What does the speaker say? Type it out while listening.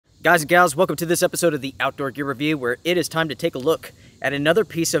Guys and gals, welcome to this episode of the Outdoor Gear Review, where it is time to take a look at another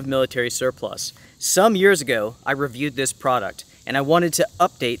piece of military surplus. Some years ago, I reviewed this product, and I wanted to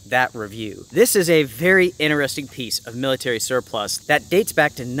update that review. This is a very interesting piece of military surplus that dates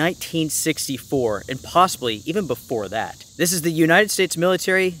back to 1964, and possibly even before that. This is the United States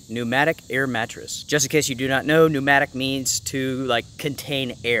Military Pneumatic Air Mattress. Just in case you do not know, pneumatic means to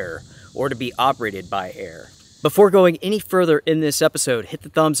contain air, or to be operated by air. Before going any further in this episode, hit the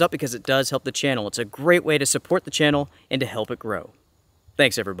thumbs up because it does help the channel. It's a great way to support the channel and to help it grow.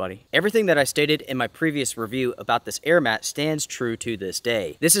 Thanks everybody. Everything that I stated in my previous review about this air mat stands true to this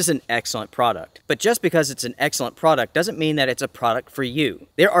day. This is an excellent product, but just because it's an excellent product doesn't mean that it's a product for you.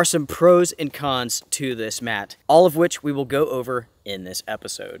 There are some pros and cons to this mat, all of which we will go over in this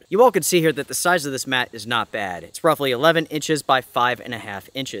episode. You all can see here that the size of this mat is not bad. It's roughly 11 inches by 5.5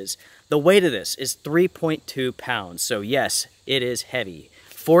 inches. The weight of this is 3.2 pounds, so yes, it is heavy.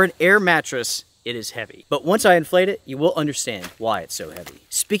 For an air mattress, it is heavy. But once I inflate it, you will understand why it's so heavy.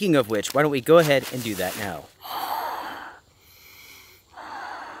 Speaking of which, why don't we go ahead and do that now.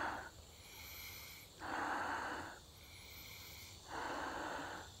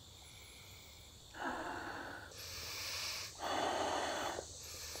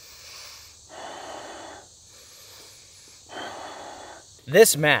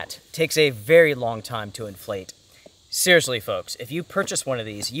 This mat takes a very long time to inflate. Seriously, folks, if you purchase one of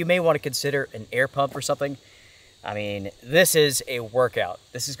these, you may want to consider an air pump or something. I mean, this is a workout.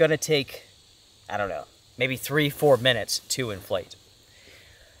 This is going to take, I don't know, maybe 3-4 minutes to inflate.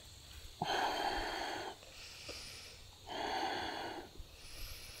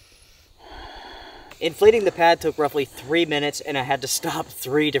 Inflating the pad took roughly 3 minutes, and I had to stop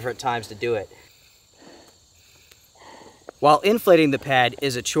 3 different times to do it. While inflating the pad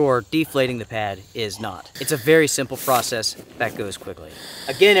is a chore, deflating the pad is not. It's a very simple process that goes quickly.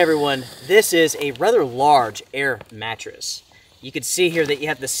 Again, everyone, this is a rather large air mattress. You can see here that you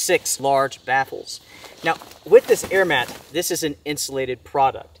have the 6 large baffles. Now, with this air mat, this is an insulated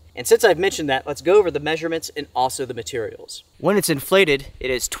product. And since I've mentioned that, let's go over the measurements and also the materials. When it's inflated, it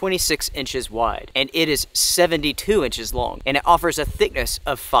is 26 inches wide, and it is 72 inches long, and it offers a thickness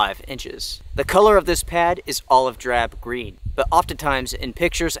of 5 inches. The color of this pad is olive drab green, but oftentimes in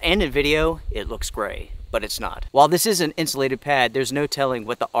pictures and in video, it looks gray. But it's not. While this is an insulated pad, there's no telling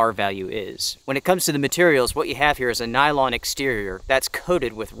what the R value is. When it comes to the materials, what you have here is a nylon exterior that's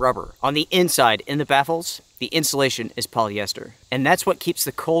coated with rubber. On the inside, in the baffles, the insulation is polyester. And that's what keeps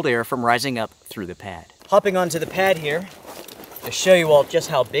the cold air from rising up through the pad. Hopping onto the pad here to show you all just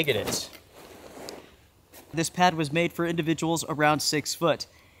how big it is. This pad was made for individuals around 6 foot.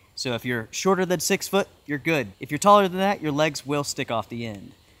 So if you're shorter than 6 foot, you're good. If you're taller than that, your legs will stick off the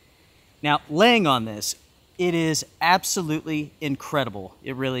end. Now, laying on this, it is absolutely incredible.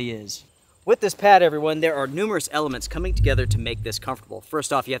 It really is. With this pad, everyone, there are numerous elements coming together to make this comfortable.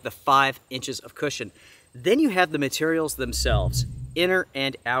 First off, you have the 5 inches of cushion. Then you have the materials themselves, inner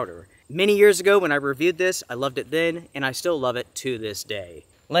and outer. Many years ago when I reviewed this, I loved it then, and I still love it to this day.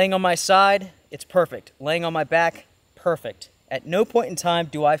 Laying on my side, it's perfect. Laying on my back, perfect. At no point in time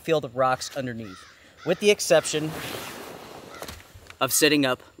do I feel the rocks underneath, with the exception of sitting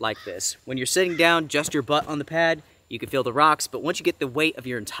up like this. When you're sitting down, just your butt on the pad, you can feel the rocks, but once you get the weight of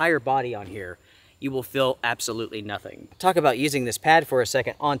your entire body on here, you will feel absolutely nothing. Talk about using this pad for a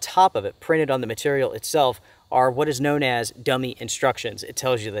second. On top of it, printed on the material itself, are what is known as dummy instructions. It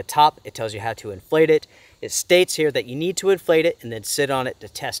tells you the top, it tells you how to inflate it. It states here that you need to inflate it and then sit on it to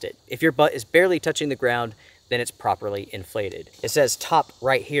test it. If your butt is barely touching the ground, then it's properly inflated. It says top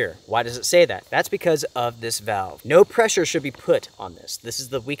right here. Why does it say that? That's because of this valve. No pressure should be put on this. This is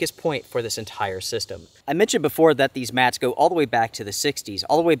the weakest point for this entire system. I mentioned before that these mats go all the way back to the 60s,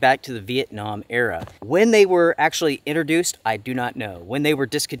 all the way back to the Vietnam era. When they were actually introduced, I do not know. When they were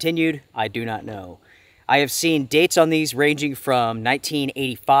discontinued, I do not know. I have seen dates on these ranging from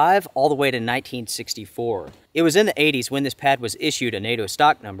 1985 all the way to 1964. It was in the 80s when this pad was issued a NATO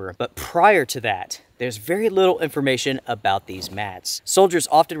stock number, but prior to that, there's very little information about these mats. Soldiers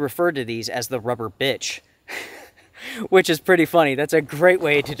often refer to these as the rubber bitch, which is pretty funny. That's a great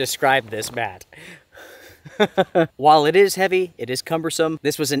way to describe this mat. While it is heavy, it is cumbersome,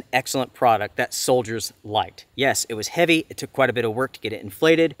 this was an excellent product that soldiers liked. Yes, it was heavy, it took quite a bit of work to get it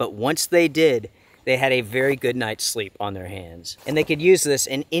inflated, but once they did, they had a very good night's sleep on their hands. And they could use this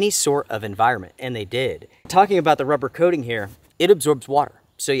in any sort of environment, and they did. Talking about the rubber coating here, it absorbs water,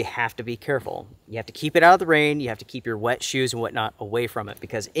 so you have to be careful. You have to keep it out of the rain, you have to keep your wet shoes and whatnot away from it,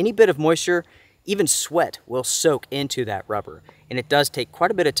 because any bit of moisture Even sweat will soak into that rubber, and it does take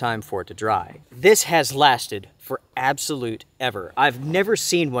quite a bit of time for it to dry. This has lasted for absolute ever. I've never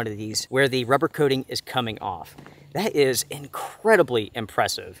seen one of these where the rubber coating is coming off. That is incredibly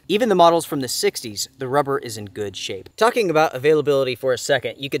impressive. Even the models from the 60s, the rubber is in good shape. Talking about availability for a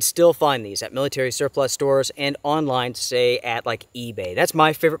second, you could still find these at military surplus stores and online, say at like eBay. That's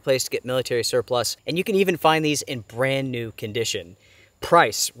my favorite place to get military surplus, and you can even find these in brand new condition.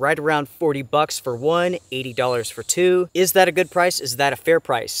 Price, right around 40 bucks for one, $80 for two. Is that a good price? Is that a fair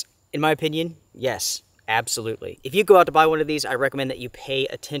price? In my opinion, yes. Absolutely. If you go out to buy one of these, I recommend that you pay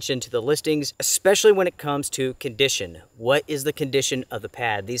attention to the listings, especially when it comes to condition. What is the condition of the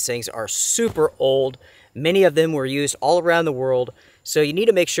pad? These things are super old. Many of them were used all around the world, so you need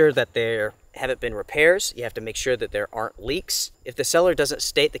to make sure that there haven't been repairs. You have to make sure that there aren't leaks. If the seller doesn't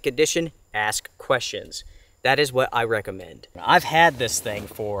state the condition, ask questions. That is what I recommend. I've had this thing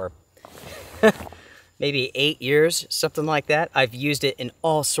for maybe 8 years, something like that. I've used it in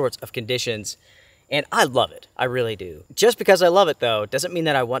all sorts of conditions. And I love it. I really do. Just because I love it, though, doesn't mean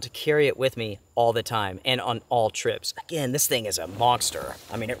that I want to carry it with me all the time and on all trips. Again, this thing is a monster.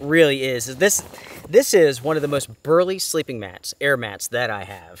 I mean, it really is. This is one of the most burly sleeping mats, air mats, that I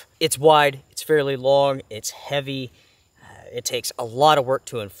have. It's wide, it's fairly long, it's heavy. It takes a lot of work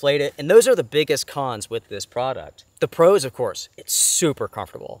to inflate it, and those are the biggest cons with this product. The pros, of course, it's super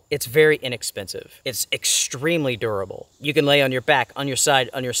comfortable. It's very inexpensive. It's extremely durable. You can lay on your back, on your side,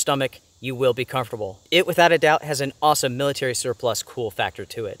 on your stomach. You will be comfortable. It, without a doubt, has an awesome military surplus cool factor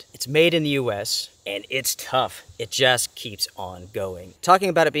to it. It's made in the US, and it's tough. It just keeps on going. Talking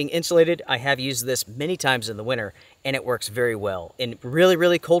about it being insulated, I have used this many times in the winter, and it works very well. In really,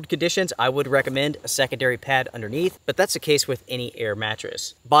 really cold conditions, I would recommend a secondary pad underneath, but that's the case with any air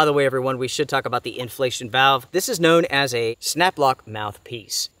mattress. By the way, everyone, we should talk about the inflation valve. This is known as a snap lock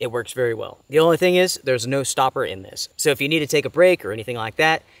mouthpiece. It works very well. The only thing is, there's no stopper in this. So if you need to take a break or anything like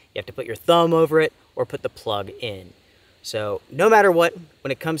that, you have to put your thumb over it or put the plug in. So no matter what,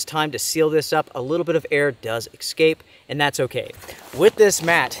 when it comes time to seal this up, a little bit of air does escape, and that's okay. With this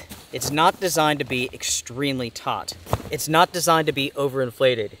mat, it's not designed to be extremely taut. It's not designed to be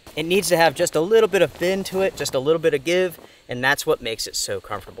overinflated. It needs to have just a little bit of bend to it, just a little bit of give, and that's what makes it so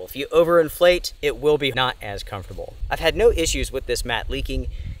comfortable. If you overinflate, it will be not as comfortable. I've had no issues with this mat leaking.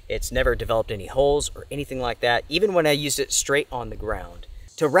 It's never developed any holes or anything like that, even when I used it straight on the ground.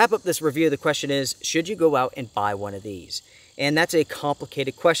 To wrap up this review, the question is, should you go out and buy one of these? And that's a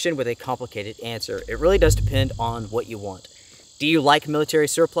complicated question with a complicated answer. It really does depend on what you want. Do you like military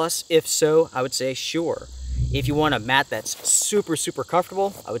surplus? If so, I would say sure. If you want a mat that's super, super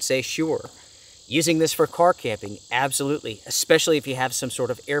comfortable, I would say sure. Using this for car camping, absolutely, especially if you have some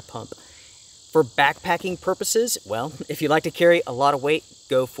sort of air pump. For backpacking purposes, well, if you like to carry a lot of weight,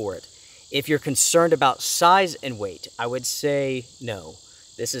 go for it. If you're concerned about size and weight, I would say no.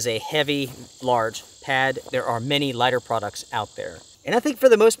 This is a heavy, large pad. There are many lighter products out there. And I think for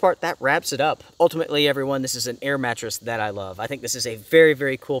the most part, that wraps it up. Ultimately, everyone, this is an air mattress that I love. I think this is a very,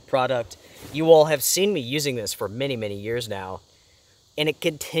 very cool product. You all have seen me using this for many, many years now, and it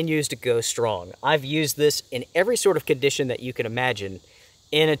continues to go strong. I've used this in every sort of condition that you can imagine.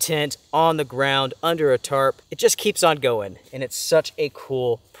 In a tent, on the ground, under a tarp. It just keeps on going, and it's such a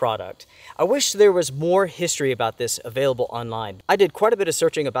cool product. I wish there was more history about this available online. I did quite a bit of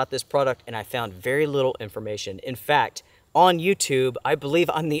searching about this product, and I found very little information. In fact, on YouTube, I believe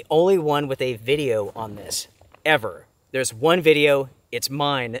I'm the only one with a video on this, ever. There's one video, it's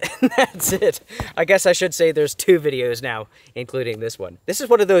mine, and that's it. I guess I should say there's 2 videos now, including this one. This is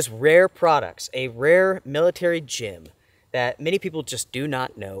one of those rare products, a rare military gem that many people just do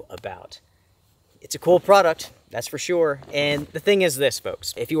not know about. It's a cool product, that's for sure. And the thing is this,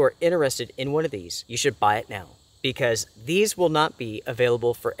 folks, if you are interested in one of these, you should buy it now, because these will not be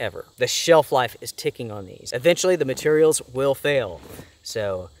available forever. The shelf life is ticking on these. Eventually, the materials will fail.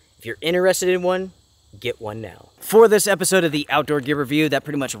 So if you're interested in one, get one now. For this episode of the Outdoor Gear Review, that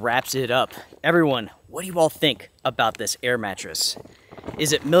pretty much wraps it up. Everyone, what do you all think about this air mattress?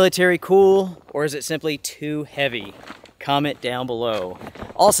 Is it military cool, or is it simply too heavy? Comment down below.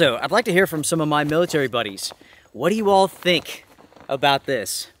 Also, I'd like to hear from some of my military buddies. What do you all think about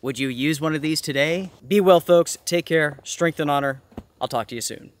this? Would you use one of these today? Be well, folks. Take care. Strength and honor. I'll talk to you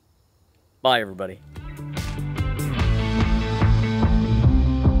soon. Bye, everybody.